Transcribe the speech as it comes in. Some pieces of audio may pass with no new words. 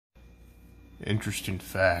Interesting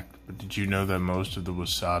fact, but did you know that most of the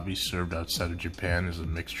wasabi served outside of Japan is a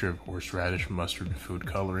mixture of horseradish, mustard, and food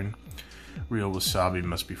coloring? Real wasabi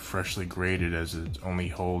must be freshly grated as it only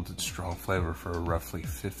holds its strong flavor for roughly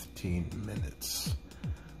 15 minutes.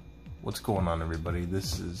 What's going on, everybody?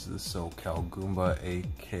 This is the SoCal Goomba,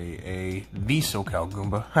 aka the SoCal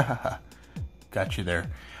Goomba. Got you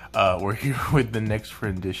there. We're here with the next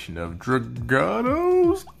rendition of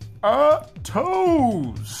Dragados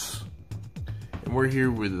Toes. And we're here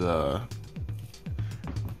with a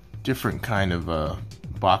different kind of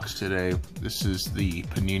box today. This is the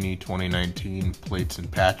Panini 2019 plates and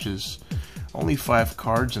patches. Only 5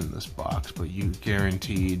 cards in this box, but you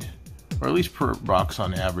guaranteed, or at least per box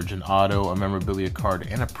on average, an auto, a memorabilia card,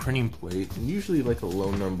 and a printing plate, and usually like a low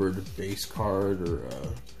numbered base card or a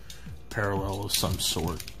parallel of some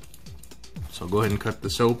sort. So go ahead and cut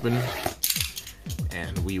this open,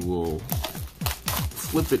 and we will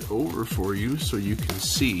flip it over for you so you can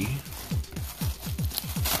see.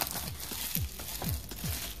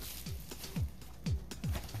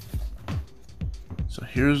 So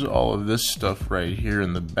here's all of this stuff right here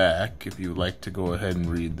in the back, if you would like to go ahead and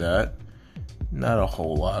read that. Not a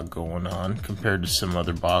whole lot going on compared to some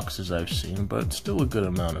other boxes I've seen, but still a good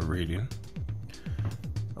amount of reading.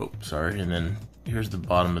 Oh, sorry, and then here's the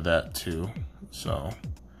bottom of that too. So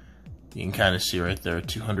you can kind of see right there,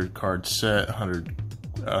 200 card set,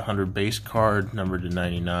 100 base card, numbered to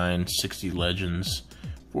 99, 60 legends,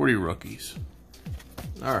 40 rookies.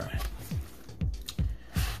 Alright.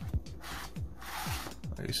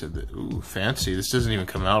 Like I said, ooh, fancy. This doesn't even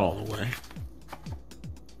come out all the way.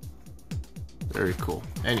 Very cool.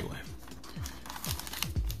 Anyway.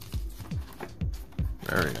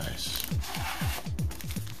 Very nice.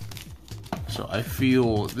 So I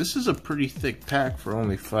feel this is a pretty thick pack for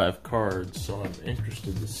only 5 cards, so I'm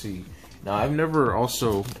interested to see. Now, I've never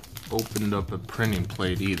also opened up a printing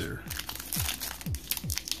plate either.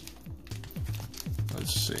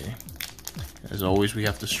 Let's see. As always, we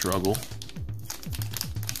have to struggle.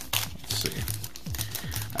 Let's see.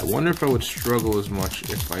 I wonder if I would struggle as much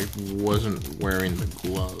if I wasn't wearing the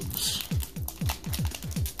gloves.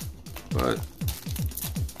 But,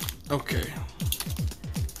 okay.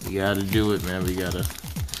 We gotta do it, man. We gotta...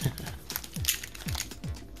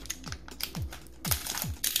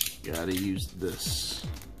 gotta use this.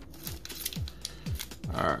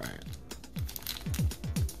 Alright.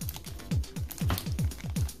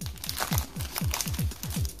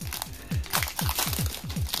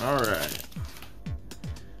 Alright.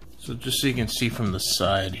 So just so you can see from the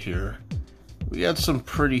side here, we got some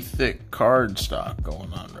pretty thick card stock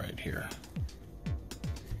going on right here.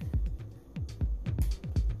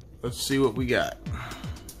 Let's see what we got.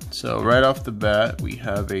 So right off the bat, we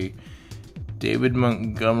have a David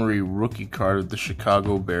Montgomery rookie card of the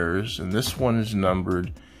Chicago Bears, and this one is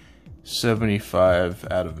numbered 75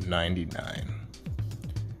 out of 99.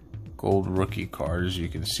 Gold rookie card, as you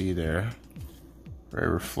can see there.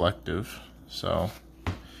 Very reflective. So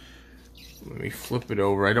let me flip it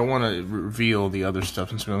over. I don't want to reveal the other stuff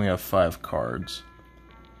since we only have 5 cards.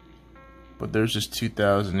 But there's this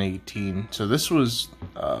 2018. So this was,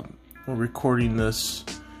 we're recording this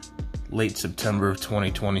late September of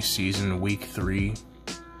 2020 season, week 3.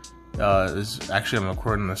 Actually, I'm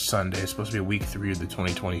recording this Sunday. It's supposed to be week 3 of the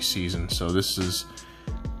 2020 season. So this is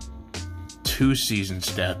 2 season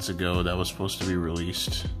stats ago that was supposed to be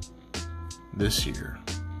released this year,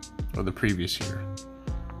 or the previous year.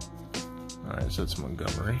 Alright, so that's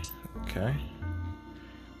Montgomery. Okay.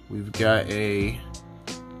 We've got a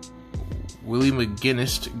Willie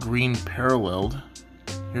McGinnis green paralleled.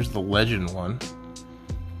 Here's the legend one.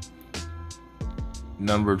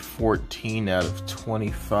 Numbered 14 out of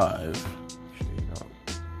 25.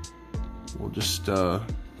 We'll just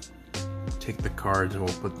take the cards and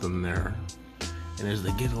we'll put them there. And as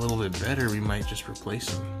they get a little bit better, we might just replace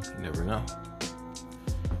them. You never know.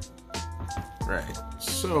 Right.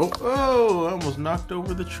 So, oh, I almost knocked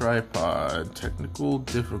over the tripod. Technical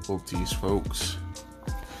difficulties, folks.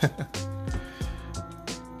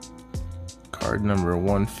 Card number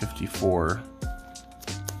 154.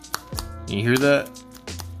 You hear that?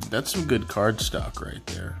 That's some good card stock right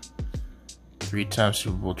there. 3-time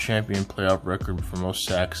Super Bowl champion, playoff record for most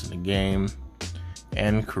sacks in the game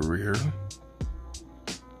and career.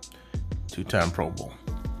 2-time Pro Bowl.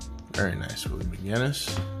 Very nice, Willie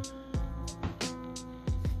McGinnis.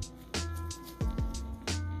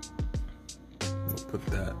 We'll put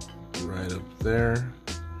that right up there.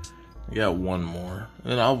 I got one more,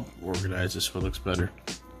 and I'll organize this so it looks better.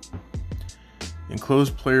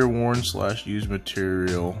 Enclosed player worn / used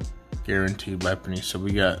material guaranteed by Panini. So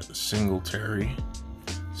we got Singletary.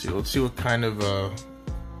 Let's see what kind of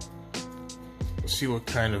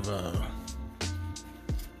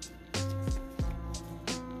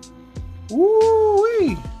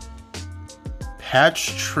woo-wee!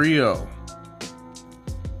 Patch Trio.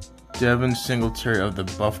 Devin Singletary of the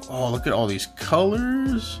Buff. Oh, look at all these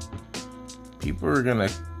colors. People are gonna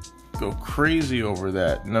go crazy over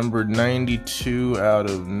that. Numbered 92 out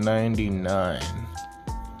of 99.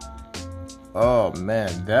 Oh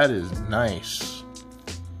man, that is nice.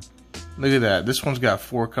 Look at that. This one's got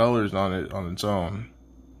 4 colors on it on its own.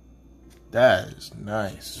 That is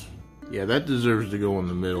nice. Yeah, that deserves to go in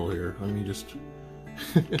the middle here. Let me just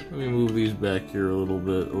let me move these back here a little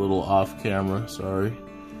bit, a little off camera, sorry.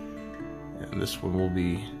 And this one will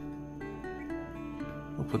be,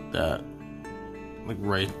 we'll put that like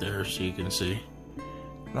right there so you can see.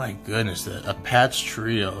 My goodness, that a Patch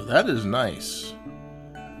Trio. That is nice.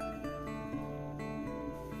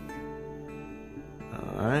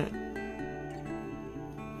 Alright.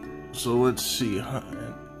 So let's see.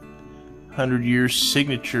 100 Years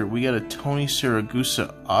Signature. We got a Tony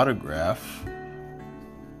Saragusa autograph.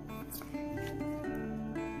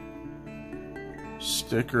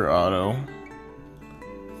 Sticker auto.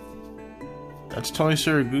 That's Tony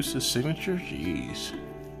Saragusa's signature? Jeez.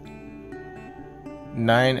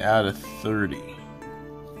 9 out of 30.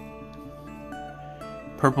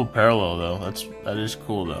 Purple parallel though. That is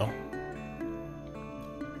cool though.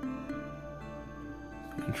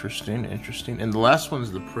 Interesting. And the last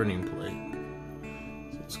one's the printing plate.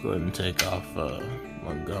 So let's go ahead and take off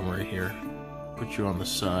Montgomery here. Put you on the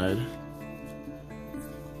side.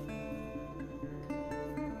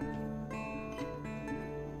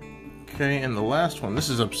 Okay, and the last one, this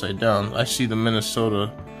is upside down. I see the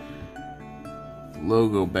Minnesota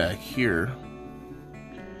logo back here.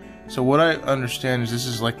 So what I understand is this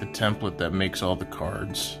is like the template that makes all the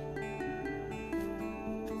cards.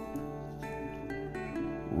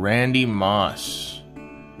 Randy Moss.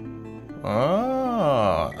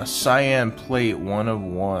 Ah, a cyan plate, 1 of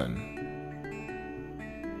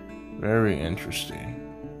 1. Very interesting.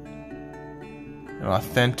 An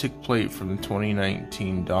authentic plate from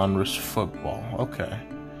 2019 Donruss football. Okay.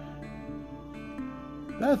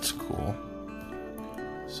 That's cool.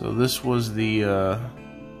 So this was the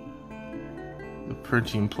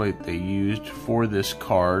printing plate they used for this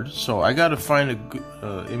card. So I gotta find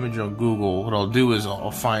a image on Google. What I'll do is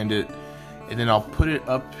I'll find it and then I'll put it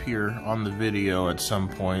up here on the video at some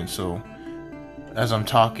point. So as I'm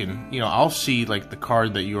talking, you know, I'll see like the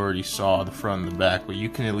card that you already saw, the front and the back, but you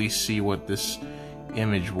can at least see what this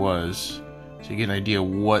image was, so you get an idea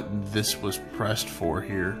what this was pressed for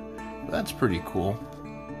here. But that's pretty cool.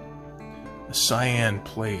 A cyan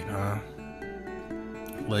plate, huh?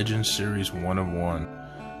 Legend Series 1 of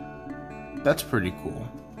 1. That's pretty cool.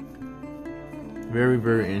 Very,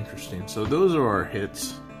 very interesting. So those are our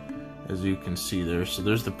hits, as you can see there. So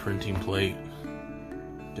there's the printing plate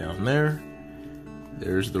down there.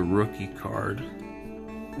 There's the rookie card.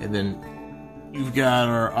 And then you've got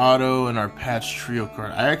our auto and our Patch Trio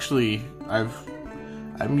card. I'm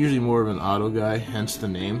usually more of an auto guy, hence the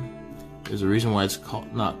name. There's a reason why it's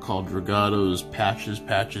not called Dragado's Patches.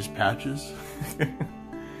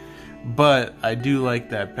 But I do like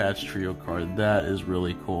that Patch Trio card. That is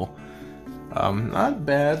really cool. Not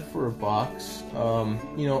bad for a box.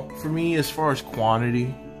 You know, for me, as far as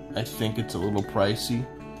quantity, I think it's a little pricey.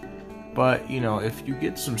 But, you know, if you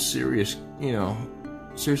get some serious, you know,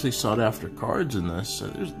 seriously sought after cards in this,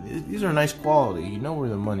 these are nice quality. You know where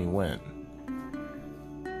the money went.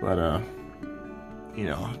 But you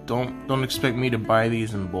know, don't expect me to buy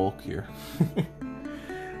these in bulk here.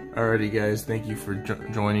 Alrighty guys, thank you for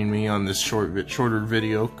joining me on this shorter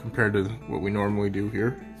video compared to what we normally do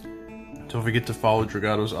here. Don't forget to follow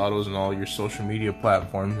Dragado's Autos on all your social media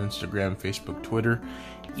platforms, Instagram, Facebook, Twitter.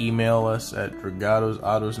 Email us at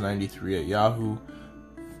dragadoautos93@yahoo.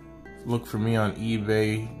 Look for me on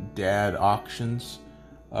eBay, Dad Auctions.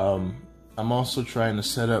 I'm also trying to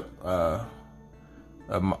set up a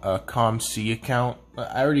ComC account.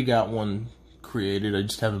 I already got one created. I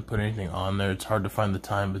just haven't put anything on there. It's hard to find the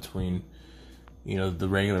time between, you know, the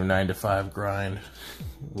regular 9-to-5 grind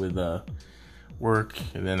with work,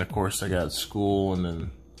 and then of course I got school, and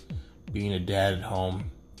then being a dad at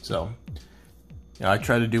home. So, you know, I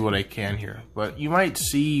try to do what I can here. But you might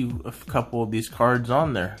see a couple of these cards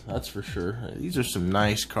on there. That's for sure. These are some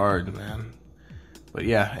nice cards, man. But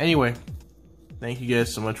yeah, anyway, thank you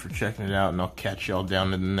guys so much for checking it out, and I'll catch y'all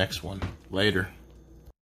down in the next one. Later.